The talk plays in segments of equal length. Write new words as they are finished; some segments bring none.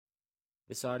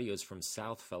This audio is from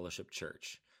South Fellowship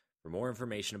Church. For more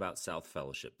information about South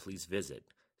Fellowship, please visit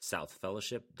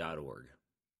southfellowship.org.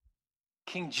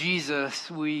 King Jesus,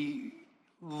 we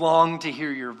long to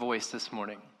hear your voice this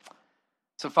morning.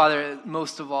 So, Father,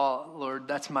 most of all, Lord,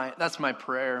 that's my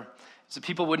prayer. So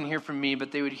people wouldn't hear from me,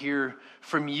 but they would hear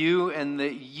from you, and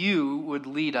that you would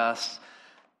lead us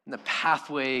in the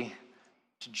pathway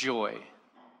to joy.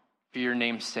 For your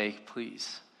name's sake,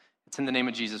 please. It's in the name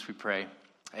of Jesus we pray.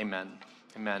 Amen.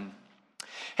 Amen.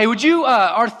 Hey, would you,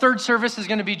 our third service is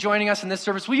going to be joining us in this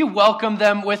service. Will you welcome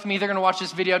them with me? They're going to watch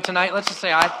this video tonight. Let's just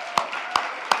say hi.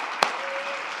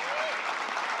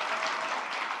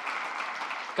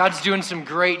 God's doing some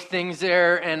great things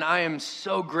there, and I am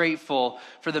so grateful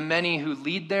for the many who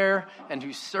lead there and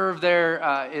who serve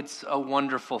there. It's a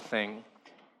wonderful thing.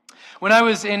 When I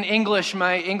was in English,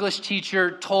 my English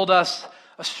teacher told us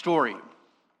a story.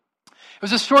 It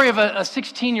was a story of a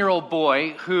 16-year-old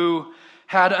boy who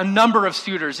had a number of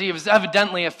suitors. He was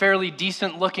evidently a fairly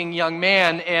decent-looking young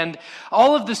man, and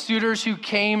all of the suitors who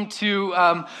came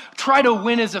to try to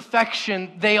win his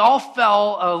affection, they all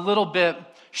fell a little bit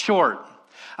short.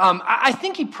 I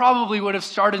think he probably would have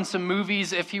starred in some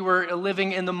movies if he were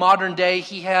living in the modern day.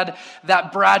 He had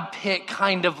that Brad Pitt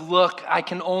kind of look, I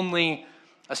can only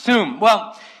assume.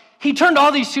 Well, he turned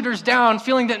all these suitors down,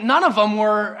 feeling that none of them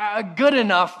were good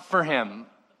enough for him.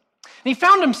 And he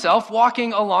found himself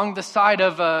walking along the side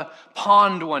of a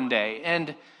pond one day,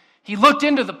 and he looked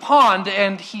into the pond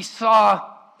and he saw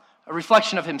a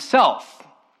reflection of himself.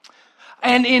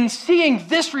 And in seeing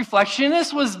this reflection,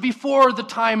 this was before the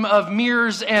time of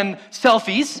mirrors and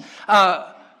selfies,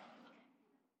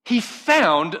 he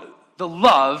found the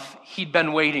love he'd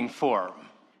been waiting for.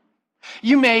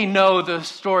 You may know the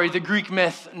story, the Greek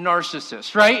myth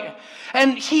Narcissus, right?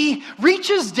 And he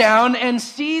reaches down and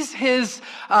sees his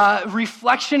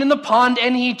reflection in the pond,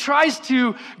 and he tries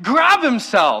to grab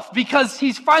himself because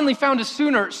he's finally found a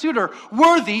suitor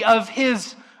worthy of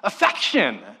his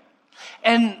affection.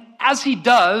 And as he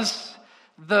does,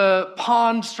 the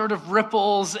pond sort of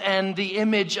ripples, and the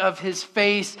image of his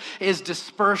face is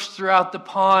dispersed throughout the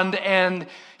pond, and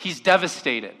he's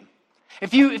devastated.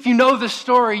 If you know the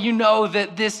story, you know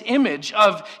that this image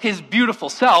of his beautiful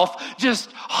self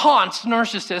just haunts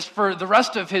Narcissus for the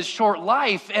rest of his short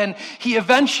life, and he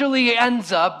eventually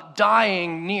ends up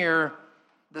dying near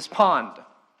this pond.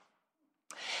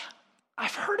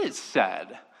 I've heard it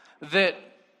said that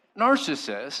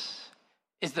Narcissus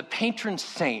is the patron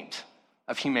saint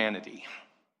of humanity.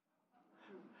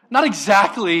 Not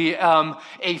exactly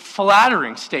a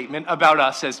flattering statement about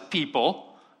us as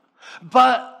people,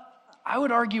 but I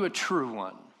would argue a true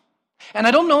one. And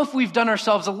I don't know if we've done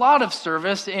ourselves a lot of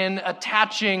service in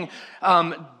attaching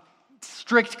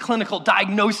strict clinical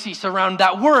diagnoses around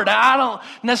that word. I don't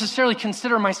necessarily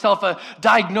consider myself a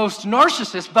diagnosed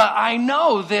narcissist, but I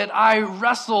know that I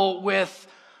wrestle with,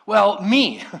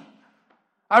 me.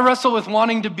 I wrestle with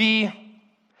wanting to be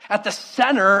at the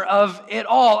center of it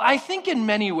all. I think in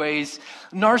many ways,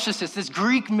 Narcissus, this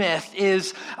Greek myth,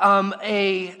 is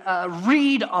a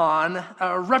read on,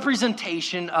 a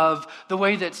representation of the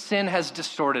way that sin has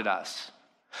distorted us.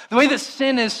 The way that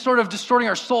sin is sort of distorting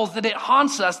our souls, that it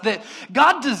haunts us, that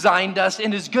God designed us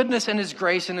in His goodness and His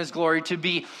grace and His glory to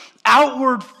be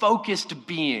outward-focused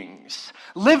beings,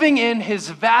 living in His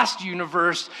vast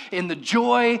universe in the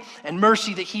joy and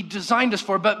mercy that He designed us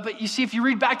for. But you see, if you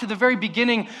read back to the very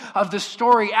beginning of the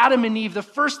story, Adam and Eve, the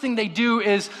first thing they do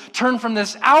is turn from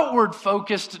this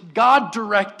outward-focused,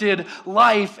 God-directed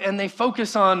life, and they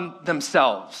focus on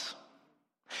themselves.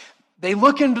 They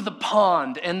look into the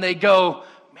pond and they go,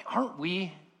 "Man, aren't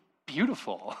we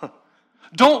beautiful?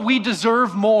 Don't we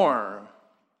deserve more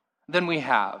than we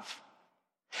have?"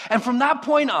 And from that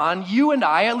point on, you and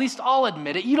I, at least I'll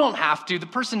admit it, you don't have to, the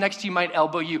person next to you might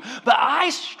elbow you, but I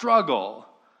struggle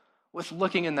with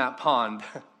looking in that pond,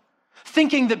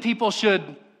 thinking that people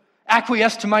should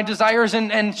acquiesce to my desires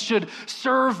and should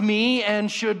serve me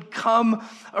and should come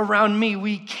around me.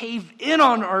 We cave in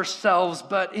on ourselves,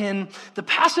 but in the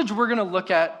passage we're going to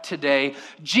look at today,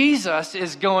 Jesus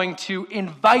is going to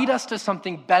invite us to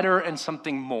something better and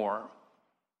something more.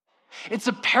 It's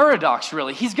a paradox,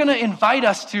 really. He's going to invite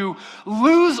us to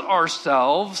lose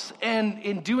ourselves and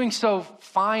in doing so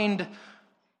find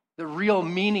the real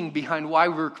meaning behind why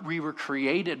we were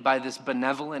created by this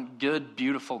benevolent, good,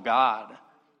 beautiful God.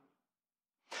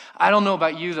 I don't know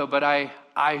about you, though, but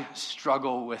I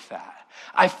struggle with that.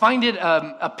 I find it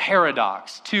a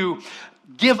paradox to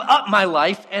give up my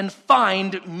life and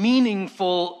find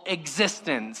meaningful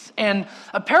existence. And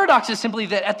a paradox is simply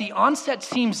that at the onset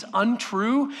seems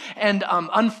untrue and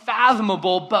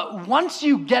unfathomable, but once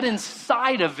you get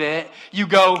inside of it, you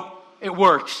go, it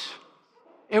works.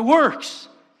 It works.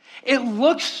 It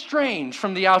looks strange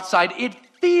from the outside. It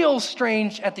feels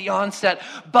strange at the onset,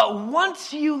 but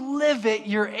once you live it,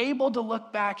 you're able to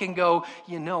look back and go,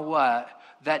 you know what?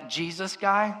 That Jesus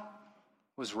guy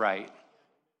was right.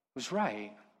 Was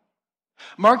right.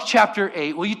 Mark chapter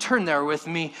 8, will you turn there with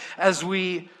me as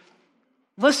we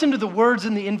listen to the words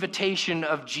and the invitation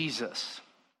of Jesus?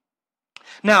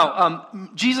 Now,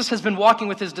 Jesus has been walking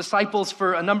with his disciples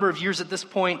for a number of years at this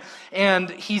point, and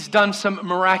he's done some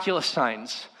miraculous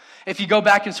signs. If you go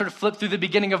back and sort of flip through the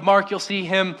beginning of Mark, you'll see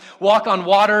him walk on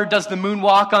water, does the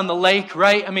moonwalk on the lake,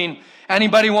 right? I mean,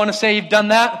 anybody want to say you've done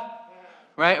that?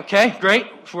 Right, okay, great.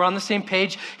 We're on the same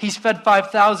page. He's fed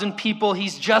 5,000 people.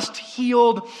 He's just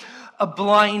healed a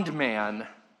blind man.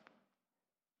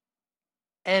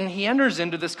 And he enters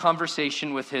into this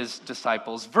conversation with his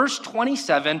disciples. Verse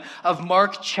 27 of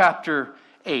Mark chapter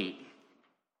 8.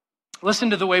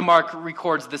 Listen to the way Mark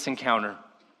records this encounter.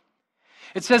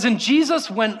 It says, and Jesus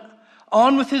went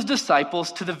on with his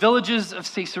disciples to the villages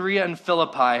of Caesarea and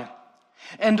Philippi.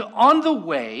 And on the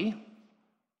way,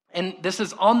 and this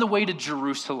is on the way to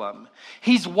Jerusalem,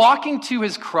 he's walking to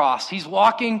his cross. He's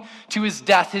walking to his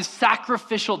death, his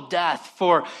sacrificial death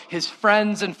for his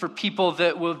friends and for people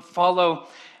that would follow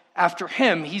after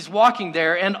him. He's walking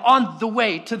there, and on the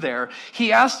way to there,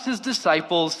 he asked his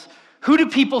disciples, who do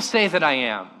people say that I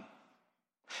am?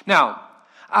 Now,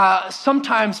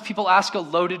 sometimes people ask a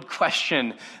loaded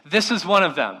question. This is one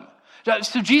of them.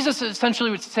 So Jesus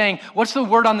essentially was saying, what's the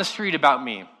word on the street about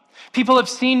me? People have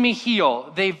seen me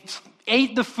heal. They've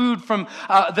ate the food from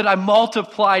that I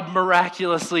multiplied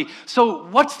miraculously. So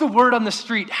what's the word on the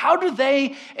street? How do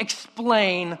they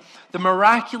explain the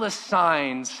miraculous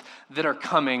signs that are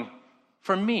coming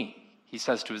from me? He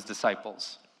says to his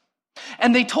disciples.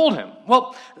 And they told him,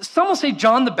 well, some will say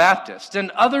John the Baptist,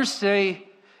 and others say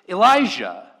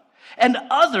Elijah, and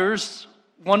others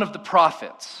one of the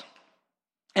prophets.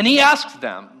 And he asked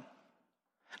them,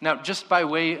 now, just by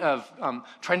way of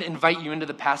trying to invite you into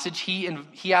the passage,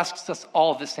 he asks us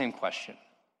all the same question.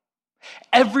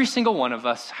 Every single one of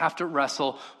us have to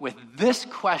wrestle with this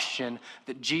question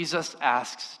that Jesus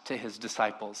asks to his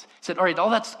disciples. He said, all right, all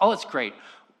that's great.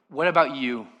 What about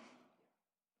you?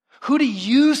 Who do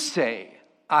you say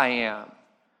I am?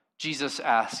 Jesus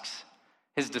asks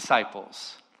his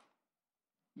disciples.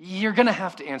 You're going to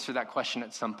have to answer that question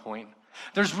at some point.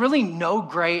 There's really no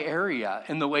gray area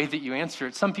in the way that you answer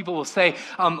it. Some people will say,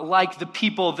 like the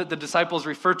people that the disciples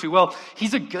refer to, well,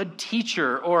 he's a good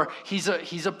teacher, or he's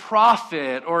a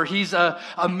prophet, or he's a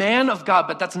man of God.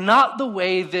 But that's not the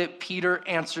way that Peter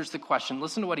answers the question.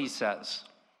 Listen to what he says.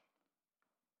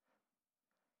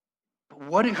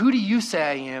 Who do you say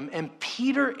I am? And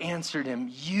Peter answered him,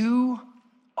 you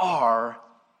are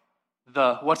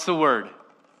what's the word?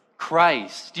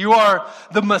 Christ. You are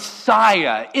the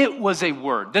Messiah. It was a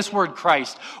word. This word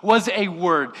Christ was a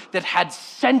word that had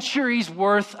centuries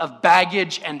worth of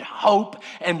baggage and hope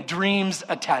and dreams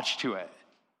attached to it.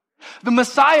 The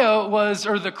Messiah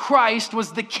the Christ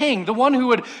was the king, the one who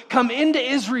would come into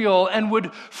Israel and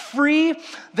would free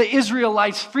the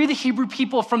Israelites, free the Hebrew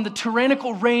people from the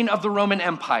tyrannical reign of the Roman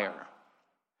Empire.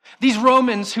 These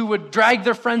Romans who would drag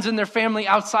their friends and their family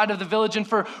outside of the village, and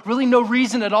for really no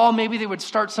reason at all, maybe they would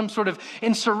start some sort of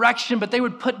insurrection, but they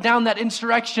would put down that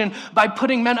insurrection by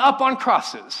putting men up on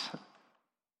crosses.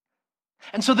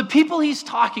 And so the people he's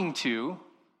talking to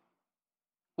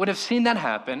would have seen that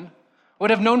happen, would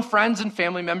have known friends and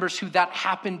family members who that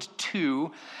happened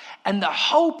to, and the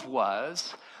hope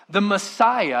was the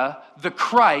Messiah, the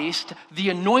Christ, the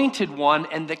anointed one,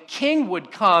 and the king would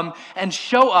come and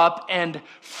show up and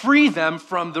free them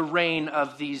from the reign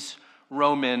of these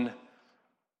Roman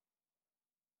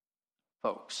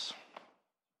folks.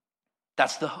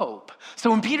 That's the hope.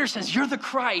 So when Peter says, you're the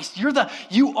Christ,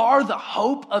 you are the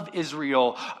hope of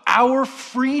Israel, our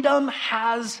freedom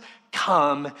has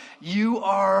come, you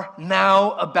are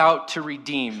now about to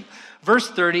redeem. Verse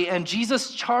 30, and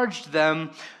Jesus charged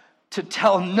them to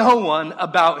tell no one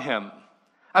about him.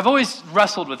 I've always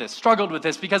wrestled with this, struggled with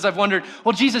this, because I've wondered,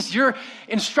 well, Jesus, your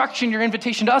instruction, your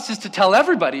invitation to us is to tell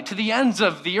everybody, to the ends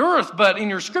of the earth, but in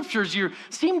your scriptures, you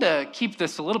seem to keep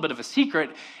this a little bit of a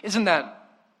secret. Isn't that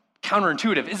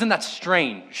counterintuitive? Isn't that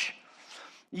strange?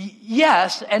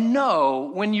 Yes and no,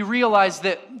 when you realize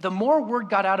that the more word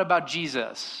got out about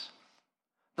Jesus,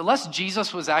 the less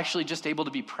Jesus was actually just able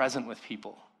to be present with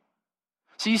people.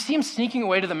 So you see him sneaking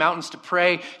away to the mountains to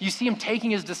pray. You see him taking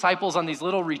his disciples on these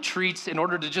little retreats in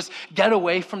order to just get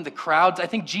away from the crowds. I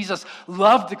think Jesus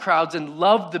loved the crowds and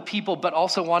loved the people, but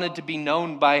also wanted to be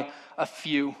known by a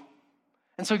few.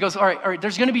 And so he goes, all right,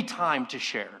 there's going to be time to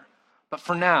share. But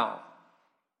for now,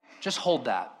 just hold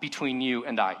that between you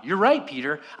and I. You're right,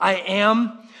 Peter. I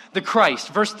am the Christ.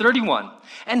 Verse 31,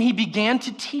 and he began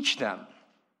to teach them.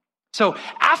 So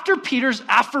after Peter's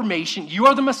affirmation, you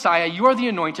are the Messiah, you are the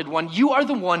anointed one, you are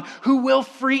the one who will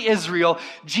free Israel,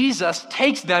 Jesus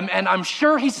takes them, and I'm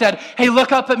sure he said, hey,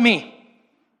 look up at me.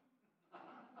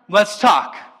 Let's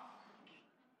talk.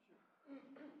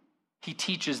 He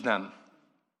teaches them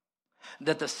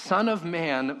that the Son of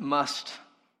Man must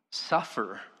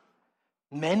suffer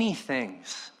many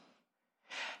things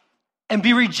and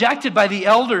be rejected by the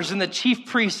elders and the chief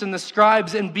priests and the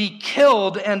scribes and be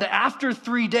killed, and after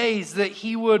 3 days that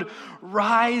he would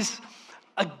rise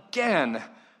again.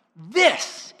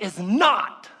 This is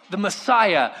not the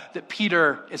Messiah that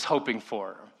Peter is hoping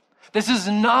for. This is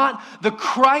not the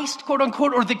Christ, quote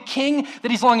unquote, or the king that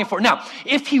he's longing for. Now,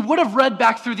 if he would have read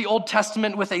back through the Old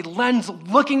Testament with a lens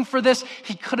looking for this,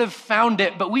 he could have found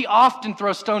it. But we often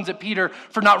throw stones at Peter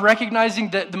for not recognizing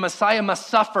that the Messiah must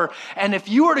suffer. And if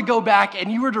you were to go back and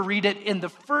you were to read it in the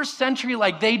first century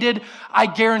like they did, I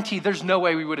guarantee there's no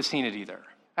way we would have seen it either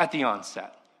at the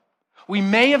onset. We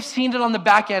may have seen it on the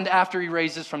back end after he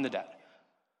raises from the dead.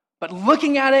 But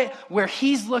looking at it where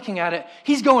he's looking at it,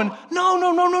 he's going,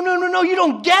 no, you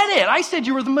don't get it. I said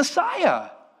you were the Messiah. And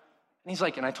he's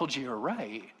like, and I told you were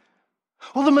right.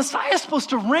 Well, the Messiah is supposed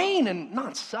to reign and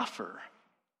not suffer.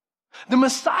 The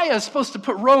Messiah is supposed to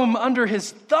put Rome under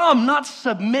his thumb, not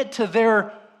submit to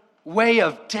their way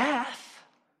of death.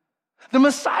 The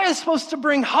Messiah is supposed to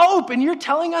bring hope, and you're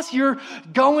telling us you're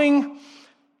going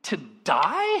to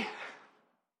die?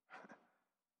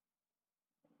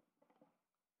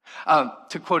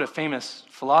 To quote a famous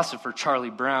philosopher, Charlie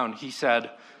Brown, he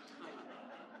said,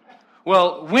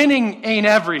 well, winning ain't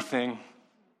everything,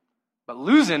 but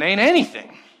losing ain't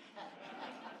anything.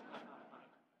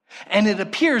 And it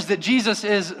appears that Jesus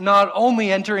is not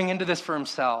only entering into this for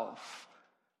himself,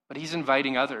 but he's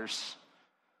inviting others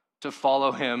to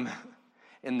follow him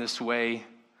in this way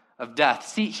of death.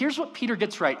 See, here's what Peter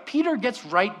gets right. Peter gets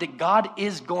right that God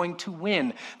is going to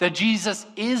win, that Jesus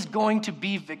is going to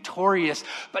be victorious,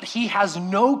 but he has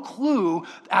no clue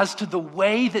as to the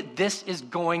way that this is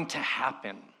going to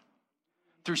happen.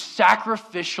 Through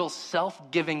sacrificial,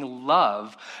 self-giving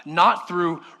love, not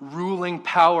through ruling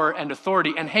power and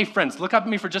authority. And hey, friends, look up at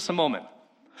me for just a moment.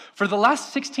 For the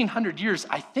last 1,600 years,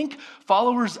 I think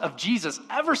followers of Jesus,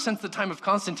 ever since the time of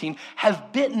Constantine,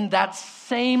 have bitten that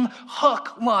same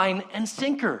hook, line, and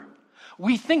sinker.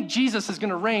 We think Jesus is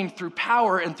going to reign through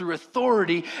power and through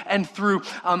authority and through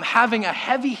having a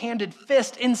heavy-handed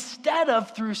fist instead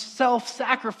of through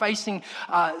self-sacrificing,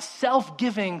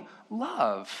 self-giving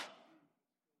love.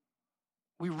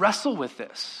 We wrestle with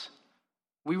this.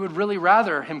 We would really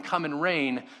rather him come and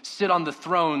reign, sit on the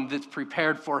throne that's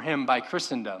prepared for him by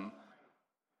Christendom.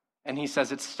 And he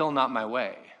says, it's still not my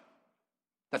way.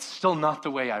 That's still not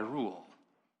the way I rule.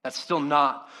 That's still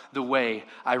not the way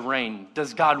I reign.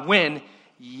 Does God win?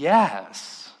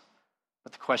 Yes.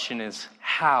 But the question is,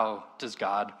 how does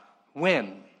God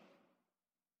win?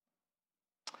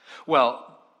 Well,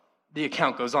 the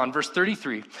account goes on, verse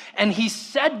 33. And he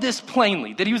said this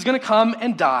plainly, that he was going to come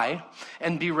and die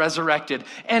and be resurrected.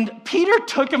 And Peter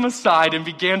took him aside and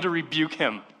began to rebuke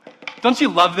him. Don't you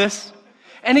love this?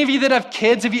 Any of you that have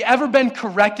kids, have you ever been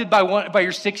corrected by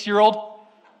your 6-year-old? All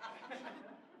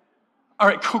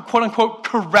right, quote unquote,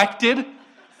 corrected. I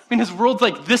mean, his world's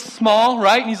like this small,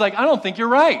 right? And he's like, I don't think you're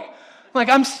right. I'm like,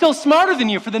 I'm still smarter than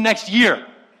you for the next year,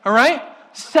 all right?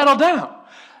 Settle down.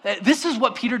 This is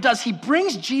what Peter does. He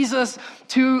brings Jesus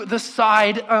to the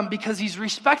side because he's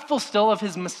respectful still of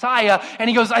his Messiah, and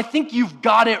he goes, I think you've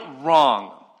got it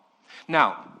wrong.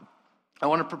 Now, I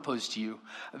want to propose to you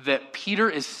that Peter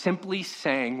is simply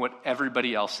saying what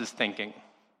everybody else is thinking.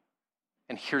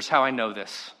 And here's how I know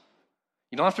this.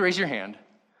 You don't have to raise your hand,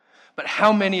 but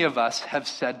how many of us have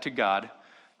said to God,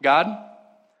 God,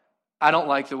 I don't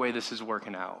like the way this is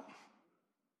working out.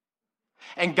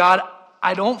 And God,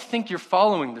 I don't think you're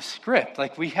following the script.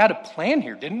 Like, we had a plan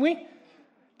here, didn't we?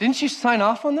 Didn't you sign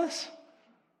off on this?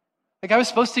 Like, I was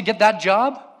supposed to get that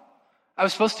job. I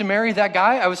was supposed to marry that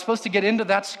guy. I was supposed to get into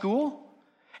that school.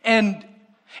 And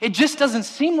it just doesn't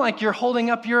seem like you're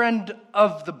holding up your end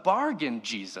of the bargain,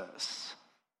 Jesus.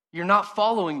 You're not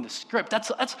following the script. That's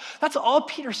all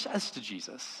Peter says to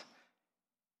Jesus.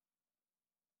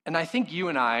 And I think you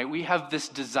and we have this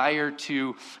desire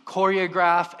to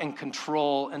choreograph and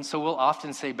control, and so we'll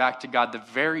often say back to God the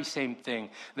very same thing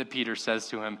that Peter says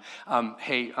to him.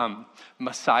 Hey,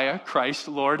 Messiah, Christ,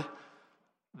 Lord,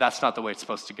 that's not the way it's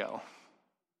supposed to go.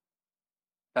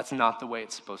 That's not the way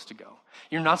it's supposed to go.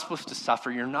 You're not supposed to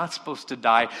suffer. You're not supposed to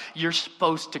die. You're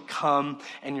supposed to come,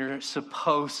 and you're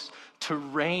supposed to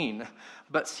reign.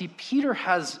 But see, Peter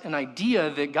has an idea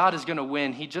that God is going to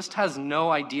win. He just has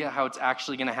no idea how it's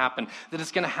actually going to happen. That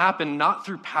it's going to happen not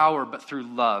through power, but through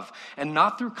love. And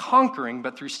not through conquering,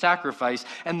 but through sacrifice.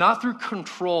 And not through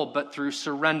control, but through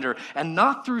surrender. And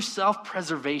not through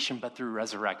self-preservation, but through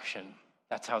resurrection.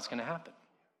 That's how it's going to happen.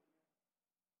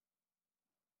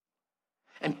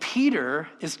 And Peter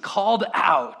is called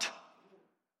out.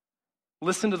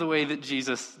 Listen to the way that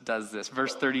Jesus does this.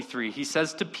 Verse 33, he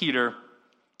says to Peter,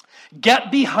 "Get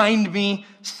behind me,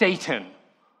 Satan."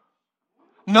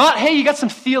 Not, hey, you got some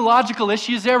theological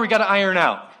issues there we got to iron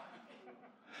out.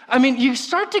 I mean, you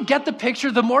start to get the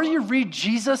picture the more you read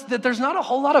Jesus that there's not a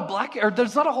whole lot of black, or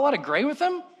there's not a whole lot of gray with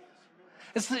him.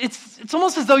 It's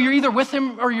almost as though you're either with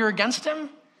him or you're against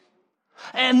him.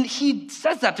 And he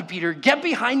says that to Peter, "Get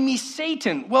behind me,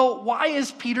 Satan." Well, why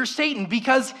is Peter Satan?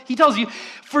 Because he tells you,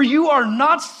 "For you are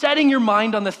not setting your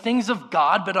mind on the things of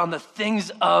God, but on the things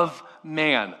of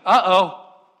man." Uh-oh.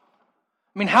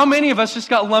 I mean, how many of us just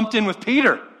got lumped in with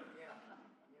Peter?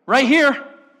 Right here.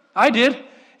 I did.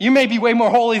 You may be way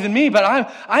more holy than me, but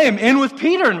I am in with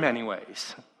Peter in many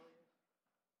ways.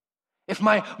 If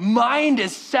my mind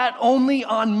is set only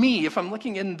on me, if I'm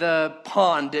looking in the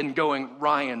pond and going,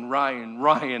 Ryan,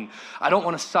 I don't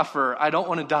want to suffer, I don't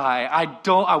want to die,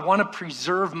 I want to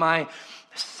preserve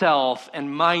myself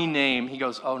and my name. He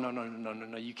goes, oh,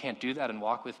 no, you can't do that and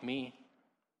walk with me.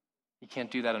 You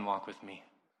can't do that and walk with me.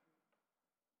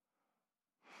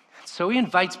 So he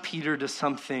invites Peter to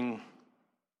something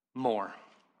more.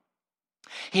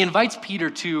 He invites Peter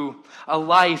to a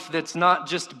life that's not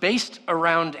just based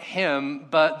around him,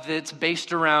 but that's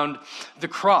based around the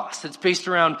cross. It's based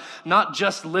around not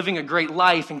just living a great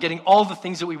life and getting all the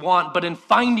things that we want, but in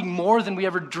finding more than we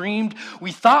ever dreamed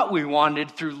we thought we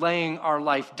wanted through laying our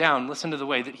life down. Listen to the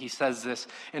way that he says this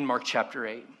in Mark chapter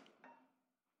 8.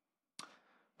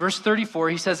 Verse 34,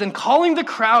 he says, "And calling the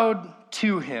crowd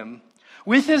to him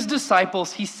with his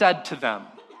disciples, he said to them,"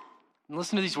 and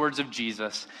listen to these words of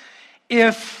Jesus,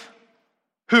 "If,"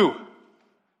 who?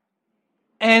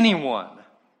 "Anyone."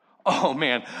 Oh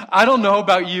man, I don't know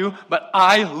about you, but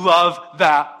I love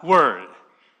that word.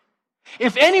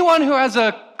 If anyone who has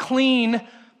a clean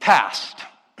past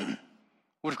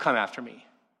would come after me.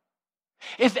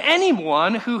 If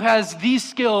anyone who has these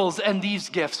skills and these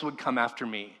gifts would come after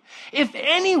me. If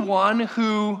anyone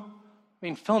who,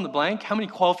 fill in the blank, how many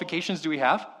qualifications do we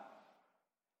have?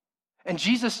 And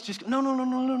Jesus just,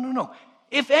 no.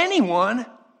 If anyone,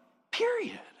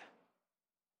 period.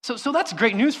 So that's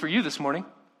great news for you this morning,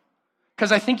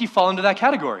 because I think you fall into that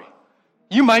category.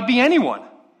 You might be anyone.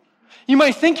 You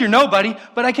might think you're nobody,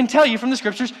 but I can tell you from the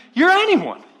scriptures, you're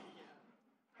anyone.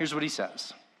 Here's what he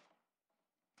says.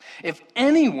 If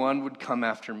anyone would come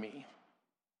after me,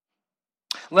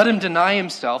 let him deny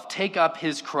himself, take up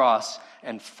his cross,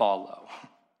 and follow.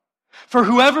 For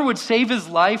whoever would save his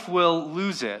life will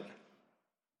lose it.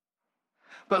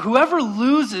 But whoever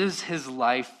loses his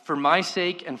life for my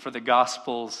sake and for the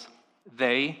gospel's,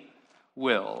 they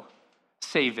will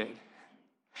save it.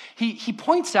 He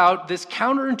points out this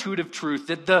counterintuitive truth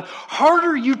that the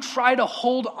harder you try to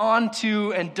hold on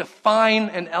to and define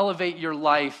and elevate your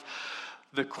life,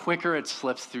 the quicker it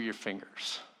slips through your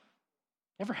fingers.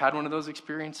 You ever had one of those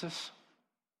experiences?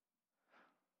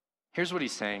 Here's what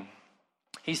he's saying.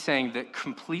 He's saying that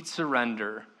complete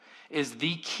surrender is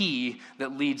the key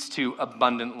that leads to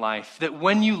abundant life. That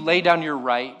when you lay down your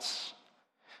rights,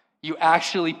 you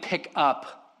actually pick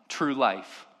up true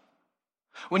life.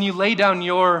 When you lay down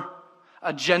your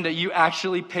agenda, you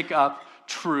actually pick up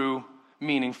true,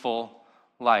 meaningful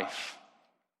life.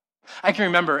 I can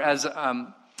remember as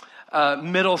a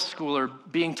middle schooler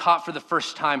being taught for the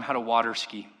first time how to water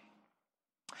ski.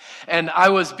 And I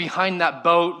was behind that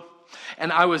boat,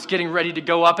 and I was getting ready to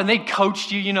go up, and they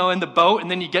coached you, in the boat,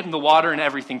 and then you get in the water and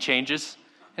everything changes.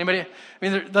 Anybody?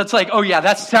 That's like, oh yeah,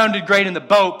 that sounded great in the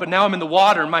boat, but now I'm in the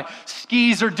water, and my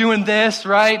skis are doing this,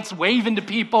 right? It's waving to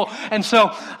people. And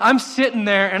so I'm sitting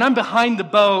there, and I'm behind the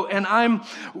boat, and I'm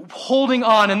holding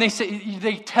on, and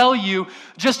they tell you,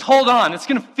 just hold on. It's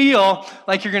going to feel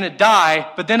like you're going to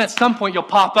die, but then at some point you'll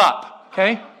pop up,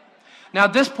 okay? Now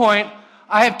at this point,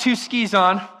 I have two skis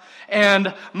on,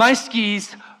 and my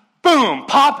skis, boom,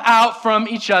 pop out from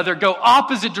each other, go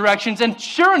opposite directions, and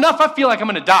sure enough, I feel like I'm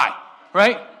going to die,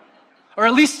 right? or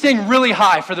at least sing really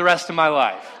high for the rest of my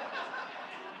life.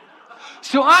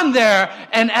 So I'm there,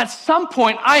 and at some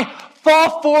point I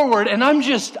fall forward, and I'm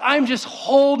just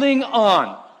holding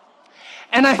on.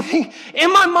 And I think,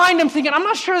 in my mind, I'm thinking, I'm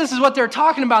not sure this is what they're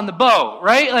talking about in the boat,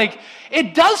 right? Like,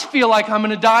 it does feel like I'm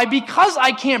going to die because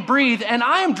I can't breathe, and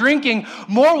I am drinking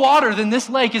more water than this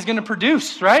lake is going to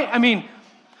produce, right? I mean,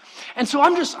 and so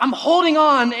I'm holding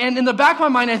on, and in the back of my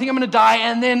mind, I think I'm going to die,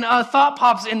 and then a thought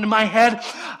pops into my head,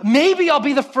 maybe I'll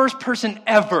be the first person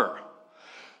ever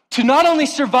to not only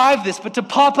survive this, but to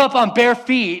pop up on bare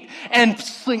feet and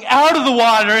sling out of the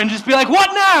water and just be like,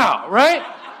 what now, right?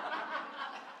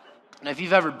 And if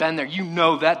you've ever been there, you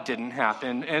know that didn't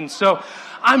happen. And so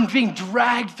I'm being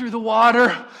dragged through the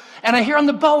water, and I hear on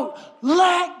the boat,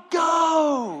 let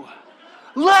go,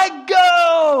 let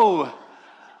go,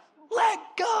 let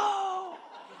go.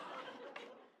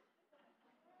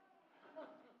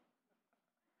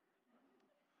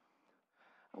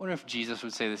 I wonder if Jesus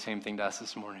would say the same thing to us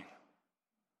this morning.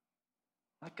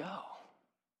 Let go.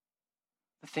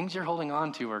 The things you're holding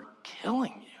on to are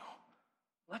killing you.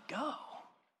 Let go.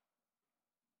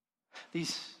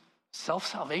 These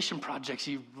self-salvation projects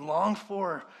you long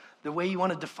for, the way you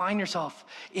want to define yourself,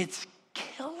 it's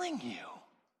killing you.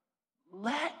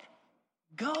 Let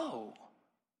go.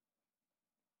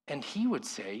 And he would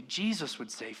say, Jesus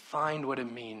would say, find what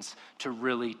it means to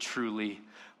really, truly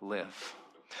live.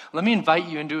 Let me invite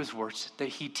you into his words that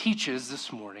he teaches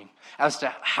this morning as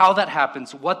to how that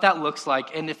happens, what that looks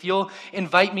like. And if you'll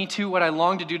invite me to, what I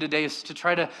long to do today is to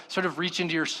try to sort of reach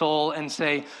into your soul and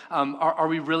say, are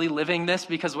we really living this?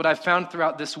 Because what I've found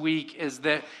throughout this week is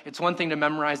that it's one thing to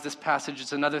memorize this passage,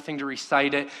 it's another thing to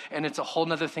recite it, and it's a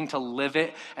whole other thing to live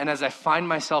it. And as I find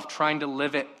myself trying to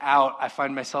live it out, I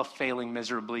find myself failing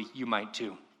miserably. You might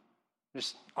too.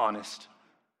 Just honest.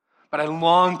 But I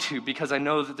long to because I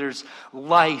know that there's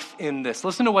life in this.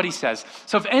 Listen to what he says.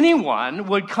 So if anyone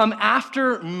would come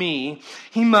after me,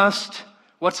 he must,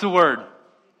 what's the word?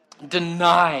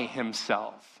 Deny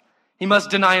himself. He must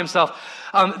deny himself.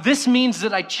 This means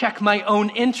that I check my own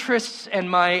interests and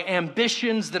my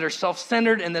ambitions that are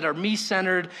self-centered and that are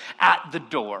me-centered at the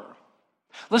door.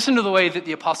 Listen to the way that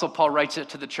the Apostle Paul writes it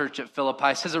to the church at Philippi.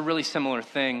 He says a really similar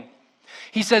thing.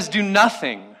 He says, do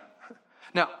nothing.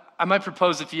 Now, I might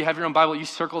propose if you have your own Bible, you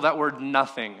circle that word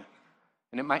nothing,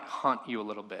 and it might haunt you a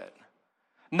little bit.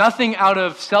 Nothing out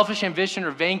of selfish ambition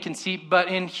or vain conceit, but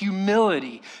in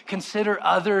humility. Consider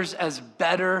others as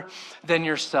better than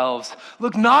yourselves.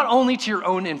 Look not only to your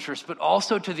own interests, but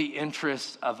also to the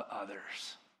interests of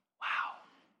others. Wow.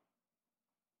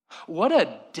 What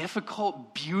a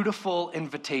difficult, beautiful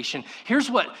invitation.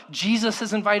 Here's what Jesus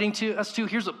is inviting us to.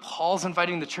 Here's what Paul's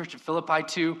inviting the church at Philippi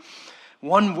to.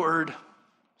 One word: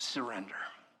 surrender.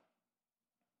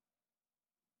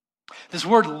 This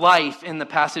word life in the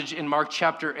passage in Mark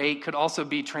chapter 8 could also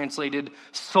be translated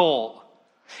soul.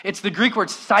 It's the Greek word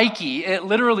psyche. It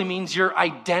literally means your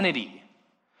identity,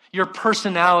 your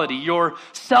personality, your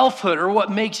selfhood, or what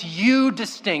makes you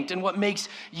distinct and what makes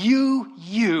you,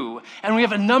 you. And we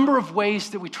have a number of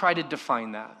ways that we try to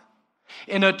define that.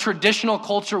 In a traditional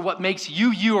culture, what makes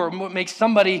you, you, or what makes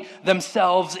somebody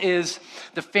themselves is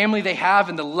the family they have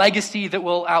and the legacy that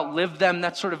will outlive them.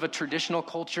 That's sort of a traditional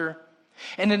culture.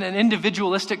 And in an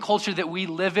individualistic culture that we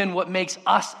live in, what makes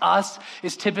us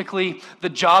is typically the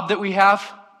job that we have.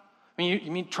 I mean,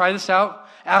 you mean, try this out.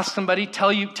 Ask somebody,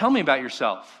 tell me about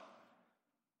yourself.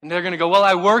 And they're going to go, well,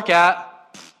 I work at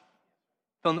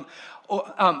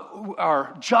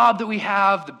our job that we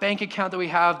have, the bank account that we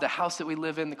have, the house that we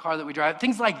live in, the car that we drive,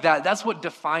 things like that. That's what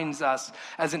defines us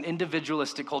as an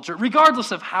individualistic culture,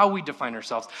 regardless of how we define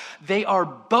ourselves. They are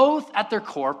both at their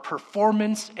core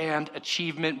performance and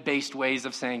achievement-based ways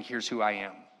of saying, here's who I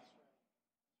am.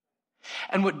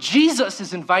 And what Jesus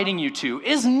is inviting you to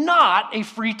is not a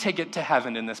free ticket to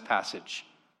heaven in this passage.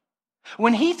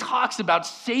 When he talks about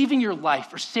saving your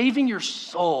life or saving your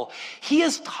soul, he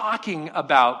is talking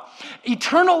about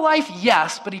eternal life,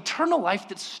 yes, but eternal life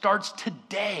that starts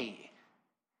today.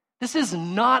 This is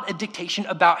not a dictation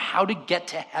about how to get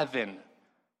to heaven.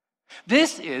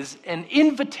 This is an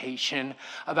invitation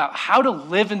about how to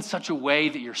live in such a way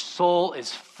that your soul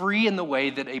is free in the way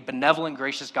that a benevolent,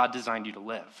 gracious God designed you to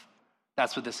live.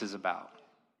 That's what this is about.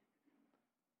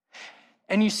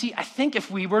 And you see, I think if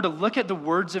we were to look at the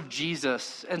words of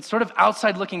Jesus and sort of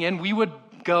outside looking in, we would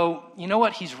go, you know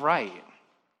what? He's right.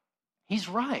 He's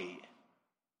right.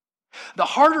 The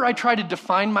harder I try to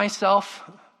define myself,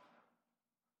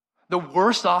 the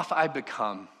worse off I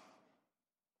become.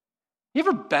 You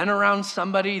ever been around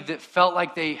somebody that felt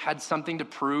like they had something to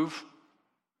prove?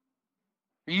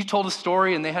 Or you told a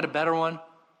story and they had a better one,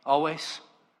 always?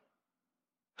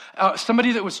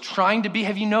 Somebody that was trying to be,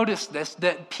 have you noticed this?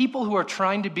 That people who are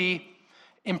trying to be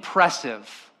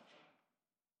impressive,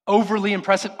 overly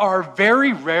impressive, are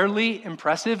very rarely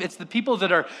impressive. It's the people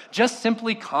that are just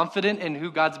simply confident in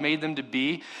who God's made them to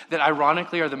be that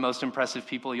ironically are the most impressive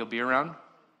people you'll be around.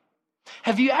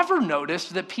 Have you ever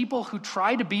noticed that people who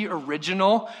try to be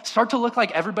original start to look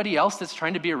like everybody else that's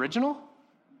trying to be original?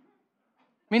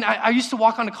 I mean, I used to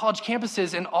walk onto college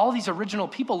campuses and all these original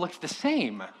people looked the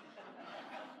same.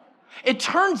 It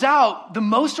turns out the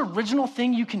most original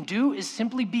thing you can do is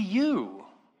simply be you.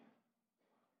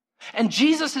 And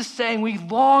Jesus is saying we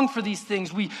long for these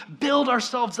things, we build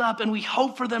ourselves up and we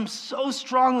hope for them so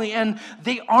strongly, and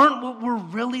they aren't what we're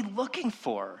really looking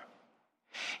for.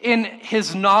 In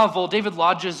his novel, David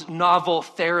Lodge's novel,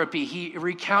 Therapy, he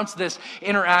recounts this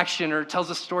interaction or tells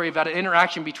a story about an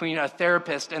interaction between a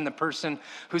therapist and the person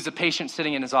who's a patient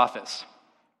sitting in his office.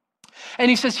 And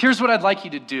he says, here's what I'd like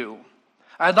you to do.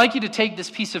 I'd like you to take this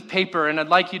piece of paper and I'd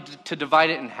like you to divide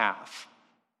it in half.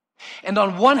 And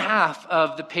on one half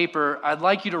of the paper, I'd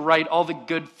like you to write all the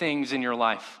good things in your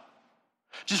life.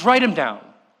 Just write them down.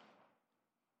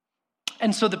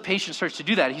 And so the patient starts to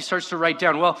do that. He starts to write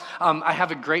down, I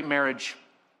have a great marriage,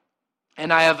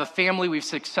 and I have a family. We've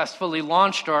successfully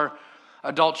launched our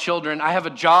adult children. I have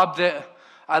a job that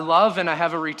I love, and I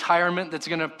have a retirement that's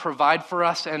going to provide for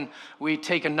us, and we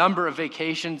take a number of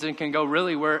vacations and can go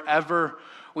really wherever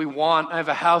we want. I have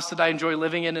a house that I enjoy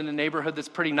living in a neighborhood that's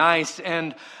pretty nice,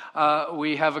 and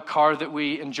we have a car that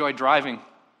we enjoy driving.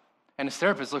 And his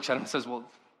therapist looks at him and says, well,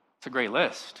 it's a great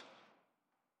list.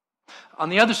 On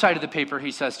the other side of the paper,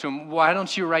 he says to him, why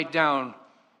don't you write down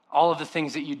all of the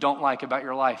things that you don't like about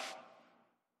your life?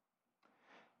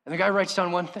 And the guy writes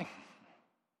down one thing.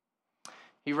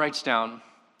 He writes down,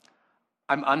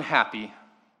 I'm unhappy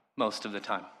most of the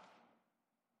time.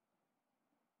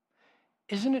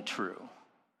 Isn't it true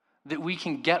that we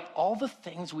can get all the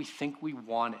things we think we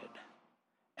wanted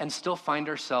and still find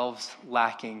ourselves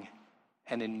lacking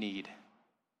and in need?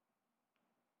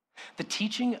 The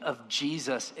teaching of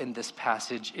Jesus in this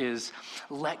passage is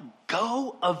let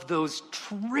go of those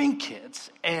trinkets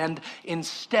and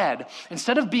instead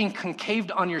of being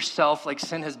concaved on yourself like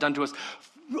sin has done to us,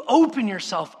 open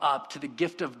yourself up to the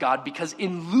gift of God, because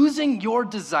in losing your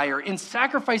desire, in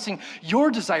sacrificing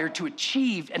your desire to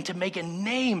achieve and to make a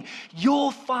name,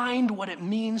 you'll find what it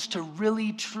means to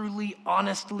really, truly,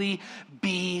 honestly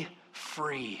be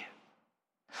free.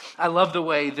 I love the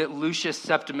way that Lucius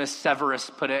Septimus Severus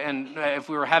put it, and if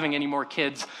we were having any more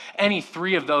kids, any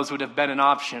three of those would have been an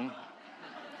option.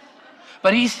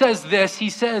 But he says this,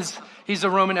 he's a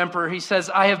Roman emperor, he says,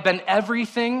 I have been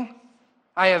everything,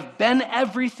 and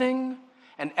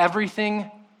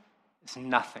everything is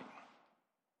nothing.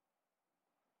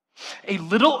 A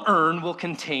little urn will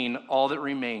contain all that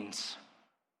remains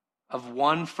of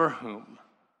one for whom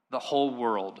the whole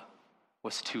world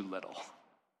was too little.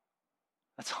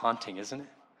 That's haunting, isn't it?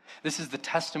 This is the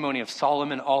testimony of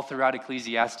Solomon all throughout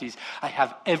Ecclesiastes. I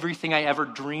have everything I ever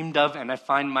dreamed of, and I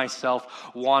find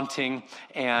myself wanting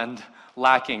and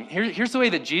lacking. Here's the way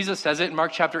that Jesus says it in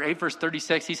Mark chapter 8, verse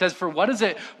 36. He says, for what does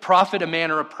it profit a man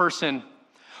or a person?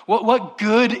 What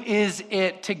good is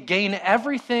it to gain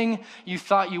everything you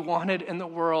thought you wanted in the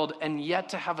world and yet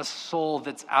to have a soul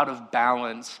that's out of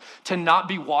balance, to not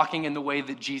be walking in the way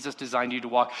that Jesus designed you to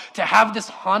walk, to have this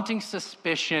haunting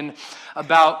suspicion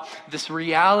about this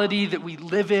reality that we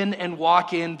live in and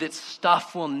walk in, that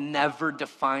stuff will never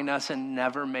define us and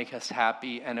never make us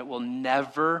happy, and it will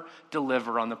never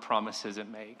deliver on the promises it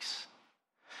makes.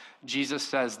 Jesus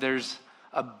says there's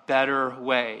a better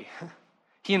way.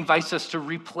 He invites us to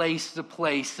replace the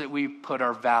place that we put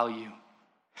our value.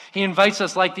 He invites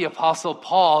us, like the Apostle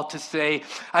Paul, to say,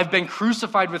 I've been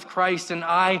crucified with Christ and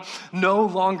I no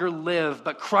longer live,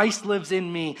 but Christ lives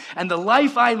in me. And the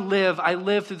life I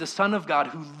live through the Son of God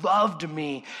who loved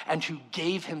me and who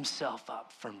gave himself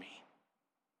up for me.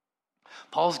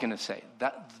 Paul's going to say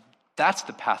that's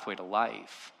the pathway to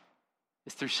life.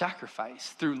 It's through sacrifice,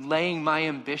 through laying my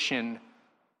ambition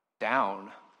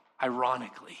down,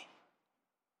 ironically.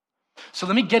 So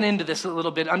let me get into this a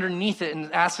little bit underneath it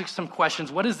and ask some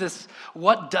questions. What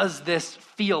does this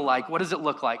feel like? What does it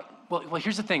look like? Well,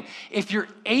 here's the thing. If you're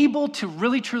able to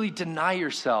really, truly deny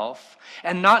yourself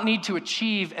and not need to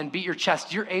achieve and beat your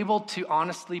chest, you're able to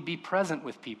honestly be present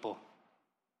with people.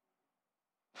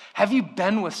 Have you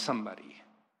been with somebody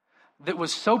that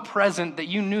was so present that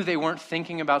you knew they weren't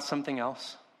thinking about something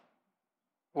else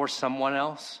or someone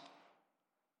else?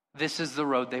 This is the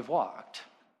road they've walked.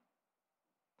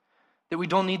 That we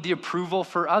don't need the approval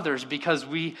for others because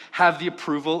we have the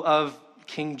approval of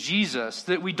King Jesus,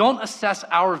 that we don't assess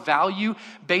our value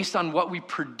based on what we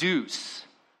produce,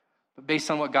 but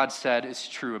based on what God said is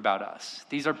true about us.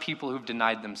 These are people who've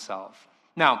denied themselves.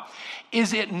 Now,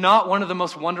 is it not one of the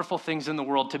most wonderful things in the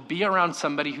world to be around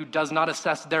somebody who does not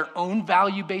assess their own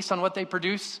value based on what they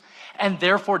produce, and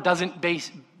therefore doesn't base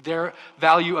their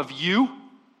value of you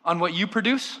on what you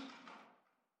produce?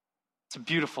 It's a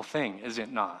beautiful thing, is it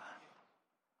not?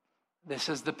 This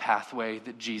is the pathway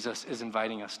that Jesus is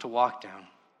inviting us to walk down.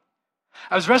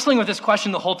 I was wrestling with this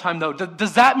question the whole time, though.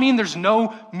 Does that mean there's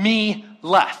no me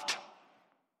left?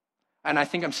 And I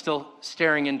think I'm still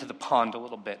staring into the pond a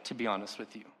little bit, to be honest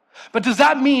with you. But does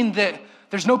that mean that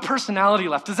there's no personality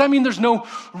left? Does that mean there's no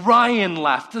Ryan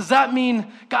left? Does that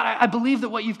mean, God, I believe that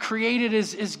what you've created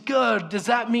is good? Does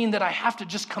that mean that I have to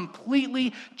just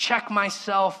completely check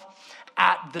myself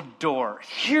at the door?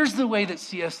 Here's the way that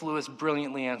C.S. Lewis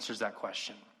brilliantly answers that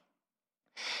question.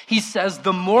 He says,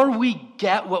 the more we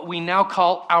get what we now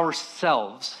call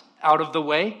ourselves out of the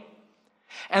way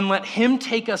and let him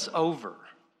take us over,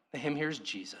 the him here is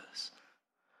Jesus,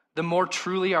 the more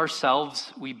truly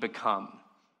ourselves we become.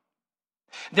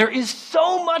 There is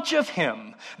so much of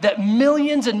him that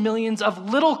millions and millions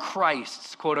of little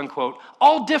Christs, quote unquote,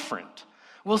 all different,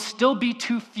 will still be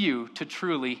too few to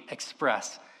truly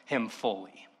express him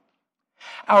fully.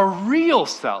 Our real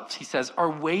selves, he says,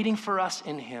 are waiting for us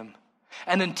in him.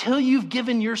 And until you've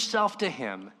given yourself to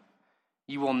him,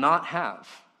 you will not have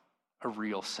a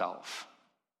real self.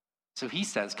 So he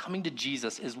says, coming to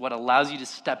Jesus is what allows you to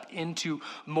step into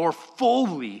more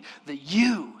fully the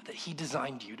you that he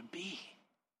designed you to be.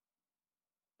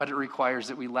 But it requires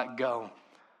that we let go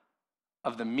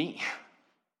of the me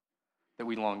that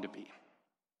we long to be.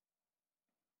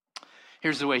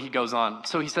 Here's the way he goes on.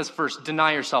 So he says first,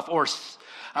 deny yourself, or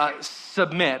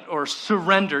submit, or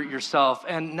surrender yourself.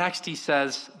 And next he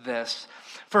says this,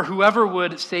 for whoever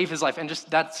would save his life. And just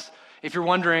that's, if you're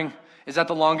wondering, is that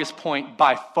the longest point?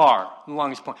 By far, the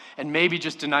longest point. And maybe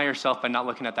just deny yourself by not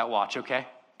looking at that watch, okay?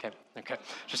 Okay.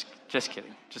 Just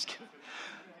kidding.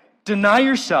 Deny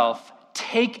yourself,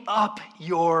 take up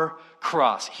your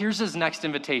cross. Here's his next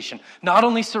invitation. Not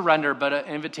only surrender, but an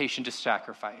invitation to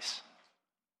sacrifice.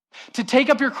 To take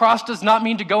up your cross does not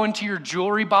mean to go into your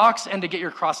jewelry box and to get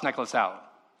your cross necklace out.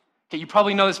 Okay, you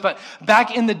probably know this, but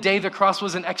back in the day, the cross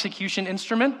was an execution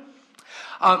instrument.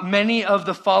 Many of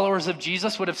the followers of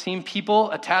Jesus would have seen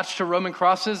people attached to Roman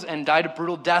crosses and died a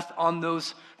brutal death on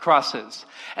those crosses.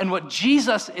 And what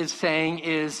Jesus is saying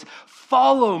is,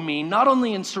 follow me, not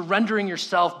only in surrendering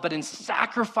yourself, but in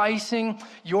sacrificing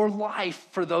your life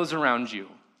for those around you.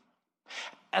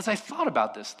 As I thought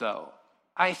about this, though,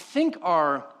 I think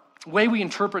our way we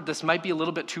interpret this might be a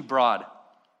little bit too broad.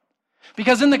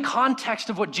 Because in the context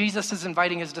of what Jesus is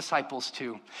inviting his disciples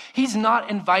to, he's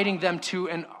not inviting them to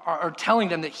or telling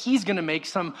them that he's going to make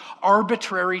some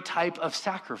arbitrary type of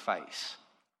sacrifice.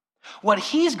 What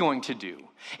he's going to do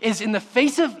is, in the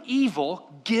face of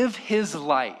evil, give his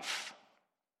life.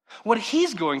 What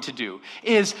he's going to do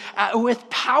is, with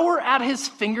power at his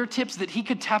fingertips that he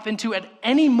could tap into at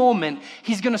any moment,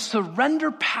 he's going to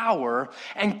surrender power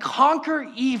and conquer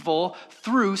evil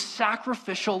through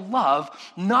sacrificial love,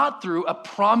 not through a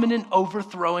prominent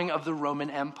overthrowing of the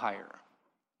Roman Empire.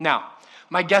 Now,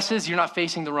 my guess is you're not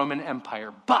facing the Roman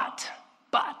Empire, but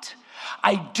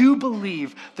I do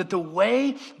believe that the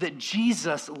way that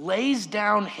Jesus lays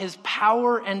down his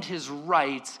power and his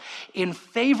rights in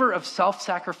favor of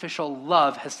self-sacrificial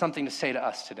love has something to say to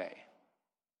us today.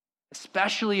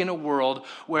 Especially in a world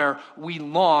where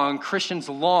Christians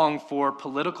long for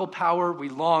political power, we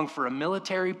long for a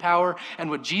military power, and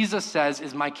what Jesus says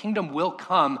is, my kingdom will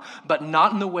come, but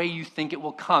not in the way you think it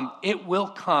will come. It will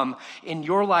come in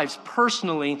your lives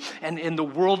personally and in the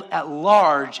world at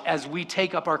large as we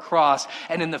take up our cross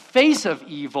and in the face of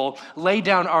evil, lay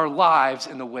down our lives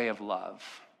in the way of love.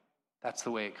 That's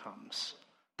the way it comes.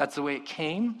 That's the way it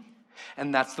came.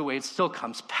 And that's the way it still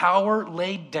comes. Power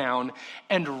laid down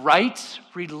and rights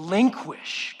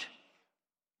relinquished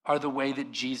are the way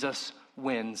that Jesus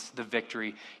wins the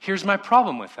victory. Here's my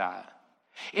problem with that.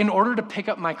 In order to pick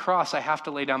up my cross, I have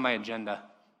to lay down my agenda.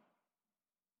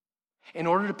 In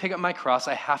order to pick up my cross,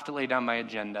 I have to lay down my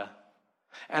agenda.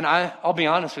 And I'll be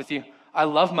honest with you, I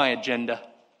love my agenda.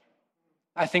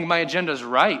 I think my agenda is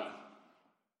right.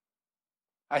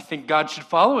 I think God should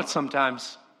follow it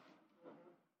sometimes.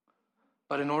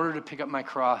 But in order to pick up my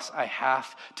cross, I have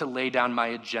to lay down my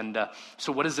agenda.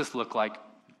 So what does this look like?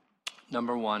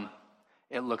 Number one,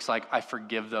 it looks like I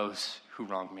forgive those who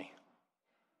wrong me.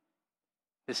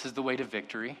 This is the way to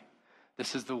victory.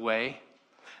 This is the way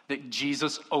that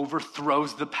Jesus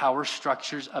overthrows the power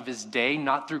structures of his day,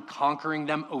 not through conquering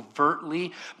them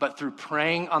overtly, but through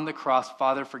praying on the cross,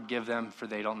 Father, forgive them, for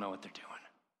they don't know what they're doing.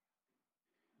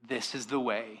 This is the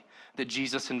way that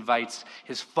Jesus invites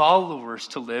his followers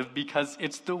to live, because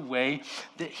it's the way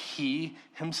that he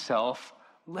himself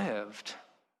lived.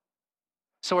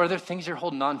 So are there things you're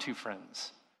holding on to,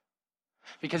 friends?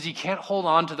 Because you can't hold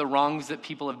on to the wrongs that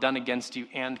people have done against you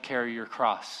and carry your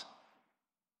cross.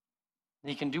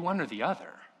 You can do one or the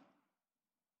other,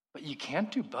 but you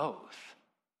can't do both.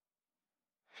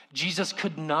 Jesus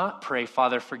could not pray,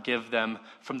 Father, forgive them,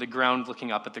 from the ground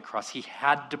looking up at the cross. He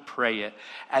had to pray it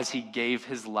as he gave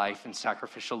his life in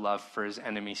sacrificial love for his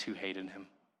enemies who hated him.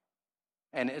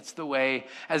 And it's the way,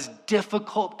 as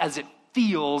difficult as it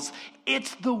feels,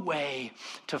 it's the way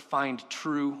to find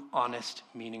true, honest,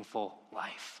 meaningful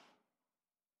life.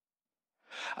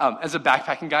 As a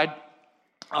backpacking guide,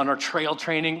 on our trail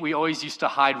training, we always used to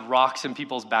hide rocks in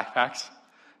people's backpacks.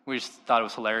 We just thought it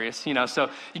was hilarious, So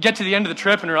you get to the end of the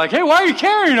trip and you're like, hey, why are you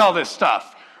carrying all this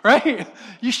stuff, right?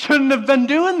 You shouldn't have been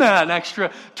doing that. An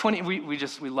extra 20,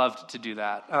 we loved to do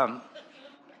that.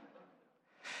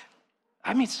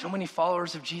 I meet so many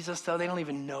followers of Jesus, though, they don't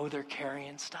even know they're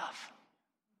carrying stuff.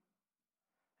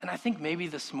 And I think maybe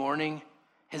this morning,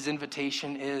 his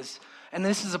invitation is, and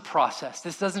this is a process.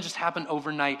 This doesn't just happen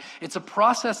overnight. It's a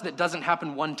process that doesn't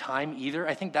happen one time either.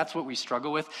 I think that's what we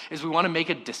struggle with, is we want to make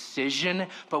a decision,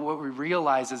 but what we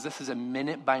realize is this is a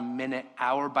minute by minute,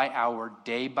 hour by hour,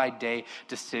 day by day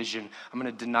decision. I'm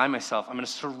going to deny myself. I'm going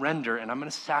to surrender, and I'm going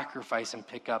to sacrifice and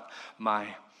pick up my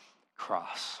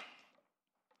cross.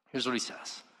 Here's what he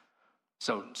says.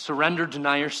 So surrender,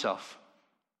 deny yourself,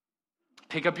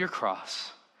 pick up your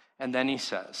cross, and then he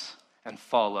says, and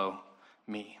follow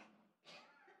me.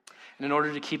 And in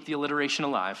order to keep the alliteration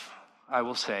alive, I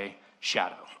will say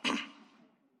shadow.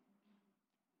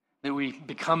 That we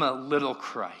become a little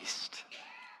Christ,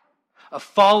 a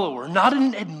follower, not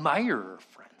an admirer,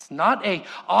 friends, not a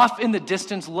off in the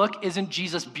distance look, isn't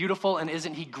Jesus beautiful and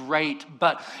isn't he great,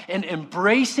 but an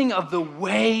embracing of the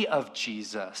way of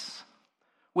Jesus,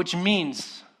 which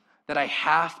means that I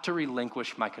have to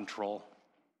relinquish my control.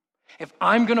 If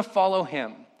I'm going to follow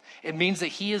him, it means that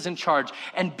he is in charge.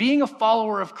 And being a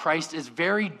follower of Christ is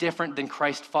very different than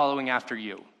Christ following after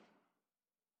you.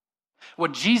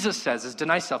 What Jesus says is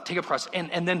deny self, take up cross,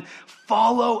 and then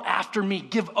follow after me.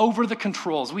 Give over the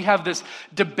controls. We have this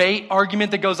debate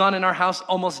argument that goes on in our house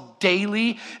almost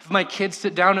daily. If my kids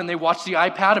sit down and they watch the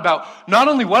iPad about not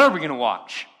only what are we going to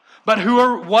watch, but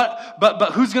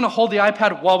who's going to hold the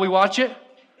iPad while we watch it?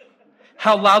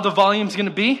 How loud the volume's going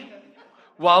to be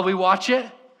while we watch it?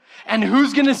 And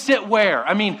who's going to sit where?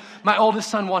 I mean, my oldest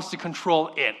son wants to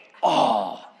control it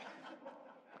all.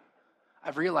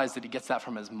 I've realized that he gets that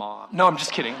from his mom. No, I'm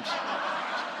just kidding.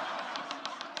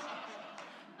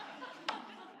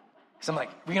 Because I'm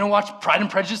like, we're going to watch Pride and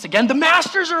Prejudice again? The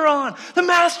Masters are on. The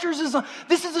Masters is on.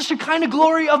 This is the Shekinah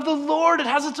glory of the Lord. It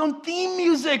has its own theme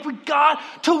music. We got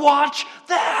to watch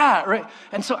that, right?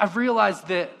 And so I've realized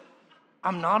that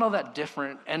I'm not all that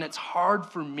different, and it's hard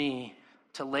for me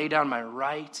to lay down my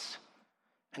rights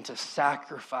and to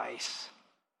sacrifice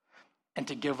and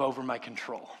to give over my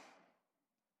control.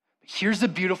 Here's the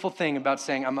beautiful thing about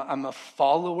saying I'm a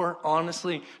follower,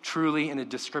 honestly, truly, in a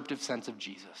descriptive sense of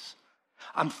Jesus.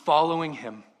 I'm following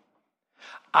him.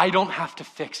 I don't have to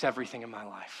fix everything in my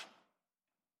life.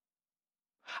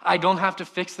 I don't have to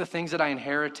fix the things that I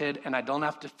inherited, and I don't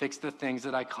have to fix the things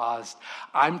that I caused.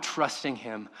 I'm trusting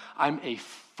him. I'm a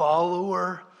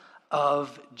follower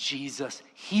of Jesus.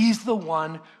 He's the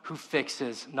one who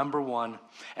fixes, number one.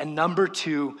 And number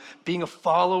two, being a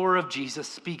follower of Jesus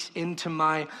speaks into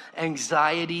my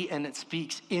anxiety and it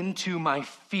speaks into my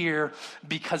fear,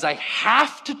 because I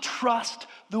have to trust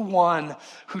the one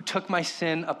who took my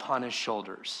sin upon his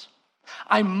shoulders.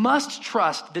 I must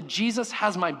trust that Jesus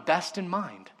has my best in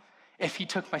mind if he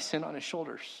took my sin on his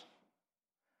shoulders.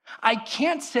 I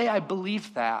can't say I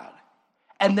believe that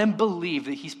and then believe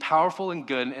that he's powerful and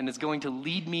good and is going to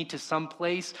lead me to some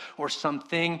place or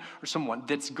something or someone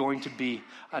that's going to be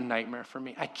a nightmare for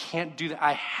me. I can't do that.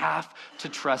 I have to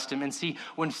trust him. And see,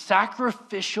 when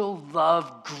sacrificial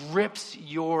love grips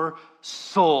your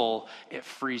soul, it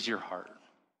frees your heart.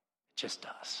 It just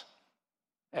does.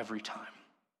 Every time.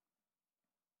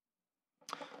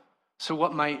 So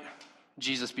what might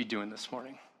Jesus be doing this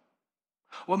morning?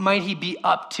 What might he be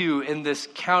up to in this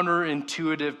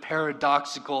counterintuitive,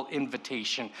 paradoxical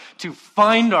invitation to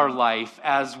find our life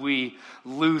as we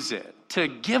lose it, to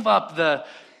give up the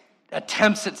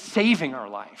attempts at saving our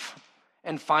life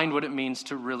and find what it means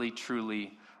to really,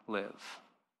 truly live?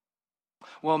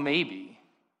 Well, maybe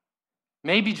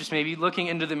Maybe, just maybe, looking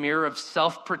into the mirror of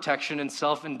self-protection and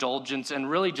self-indulgence and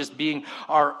really just being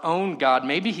our own God,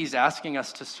 maybe he's asking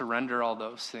us to surrender all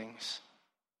those things,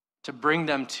 to bring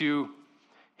them to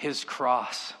his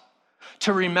cross,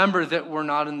 to remember that we're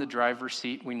not in the driver's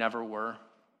seat, we never were,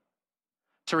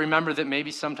 to remember that maybe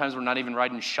sometimes we're not even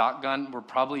riding shotgun, we're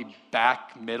probably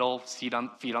back, middle, feet on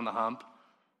the hump,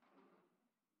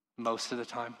 most of the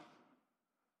time.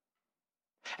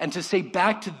 And to say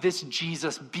back to this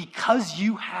Jesus, because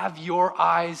you have your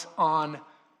eyes on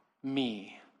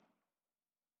me,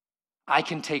 I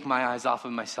can take my eyes off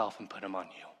of myself and put them on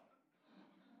you.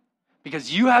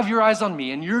 Because you have your eyes on me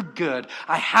and you're good,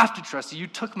 I have to trust you. You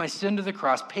took my sin to the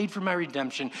cross, paid for my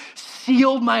redemption,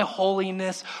 sealed my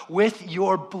holiness with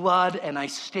your blood, and I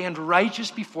stand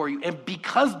righteous before you. And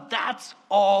because that's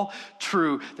all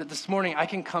true, that this morning I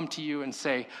can come to you and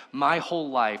say, my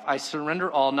whole life, I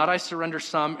surrender all, not I surrender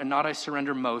some, and not I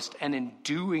surrender most. And in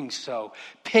doing so,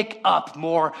 pick up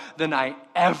more than I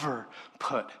ever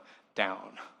put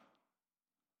down.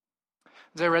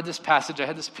 As I read this passage, I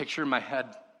had this picture in my head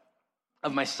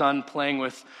of my son playing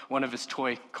with one of his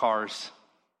toy cars.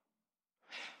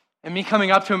 And me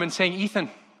coming up to him and saying, Ethan,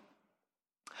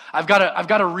 I've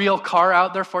got a real car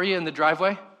out there for you in the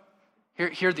driveway.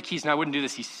 Here are the keys. Now, I wouldn't do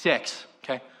this. He's 6,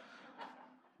 okay?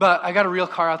 But I got a real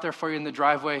car out there for you in the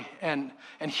driveway, and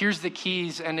here's the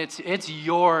keys, and it's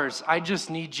yours. I just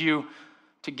need you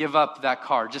to give up that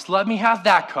car. Just let me have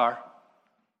that car,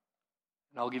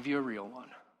 and I'll give you a real one.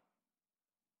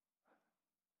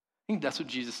 I think that's what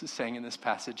Jesus is saying in this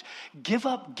passage. Give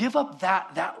up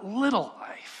that little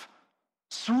life.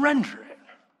 Surrender it.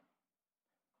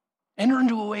 Enter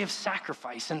into a way of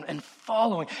sacrifice and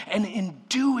following. And in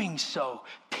doing so,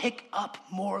 pick up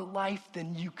more life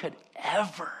than you could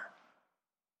ever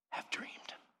have dreamed.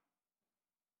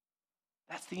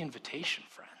 That's the invitation,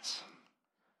 friends.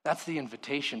 That's the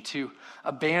invitation to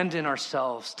abandon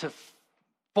ourselves, to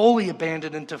fully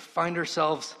abandon and to find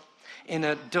ourselves in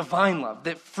a divine love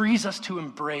that frees us to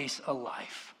embrace a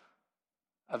life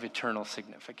of eternal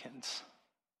significance.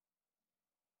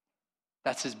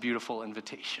 That's his beautiful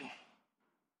invitation.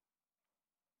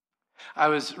 I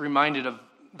was reminded of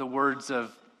the words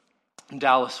of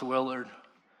Dallas Willard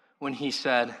when he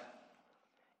said,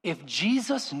 if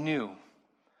Jesus knew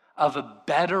of a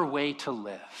better way to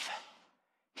live,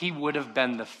 he would have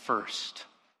been the first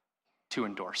to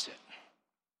endorse it.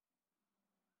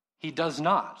 He does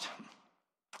not.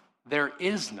 There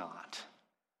is not.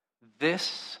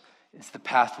 This is the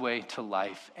pathway to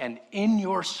life. And in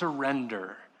your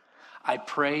surrender, I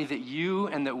pray that you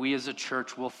and that we as a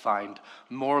church will find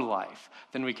more life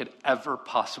than we could ever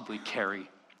possibly carry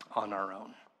on our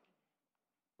own.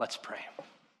 Let's pray.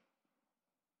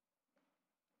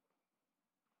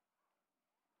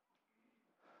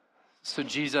 So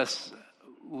Jesus,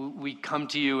 we come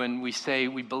to you and we say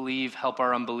we believe, help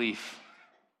our unbelief.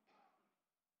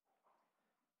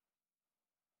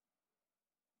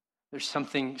 There's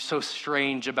something so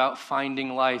strange about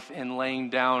finding life and laying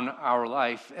down our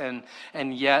life, and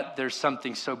yet there's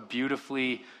something so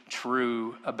beautifully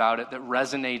true about it that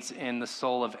resonates in the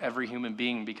soul of every human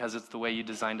being because it's the way you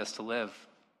designed us to live.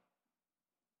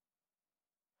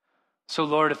 So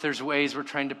Lord, if there's ways we're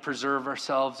trying to preserve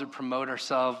ourselves or promote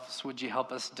ourselves, would you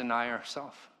help us deny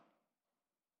ourselves?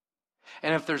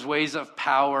 And if there's ways of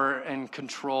power and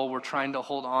control we're trying to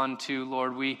hold on to,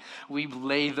 Lord, we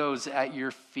lay those at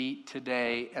your feet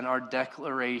today. And our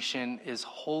declaration is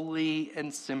wholly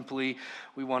and simply,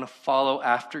 we want to follow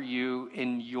after you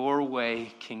in your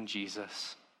way, King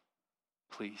Jesus.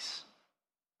 Please,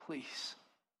 please.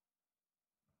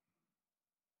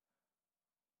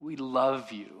 We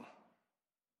love you.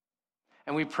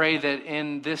 And we pray that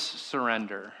in this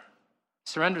surrender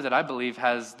that I believe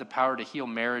has the power to heal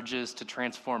marriages, to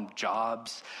transform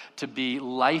jobs, to be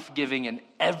life-giving in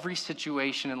every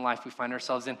situation in life we find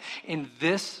ourselves in. In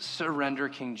this surrender,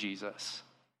 King Jesus,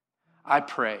 I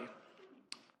pray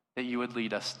that you would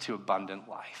lead us to abundant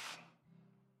life.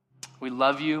 We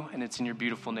love you, and it's in your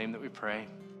beautiful name that we pray.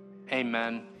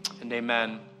 Amen and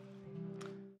amen.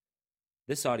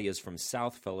 This audio is from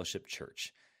South Fellowship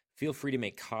Church. Feel free to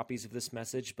make copies of this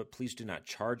message, but please do not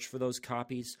charge for those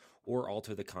copies or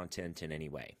alter the content in any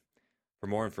way. For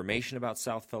more information about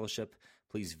South Fellowship,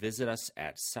 please visit us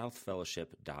at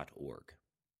southfellowship.org.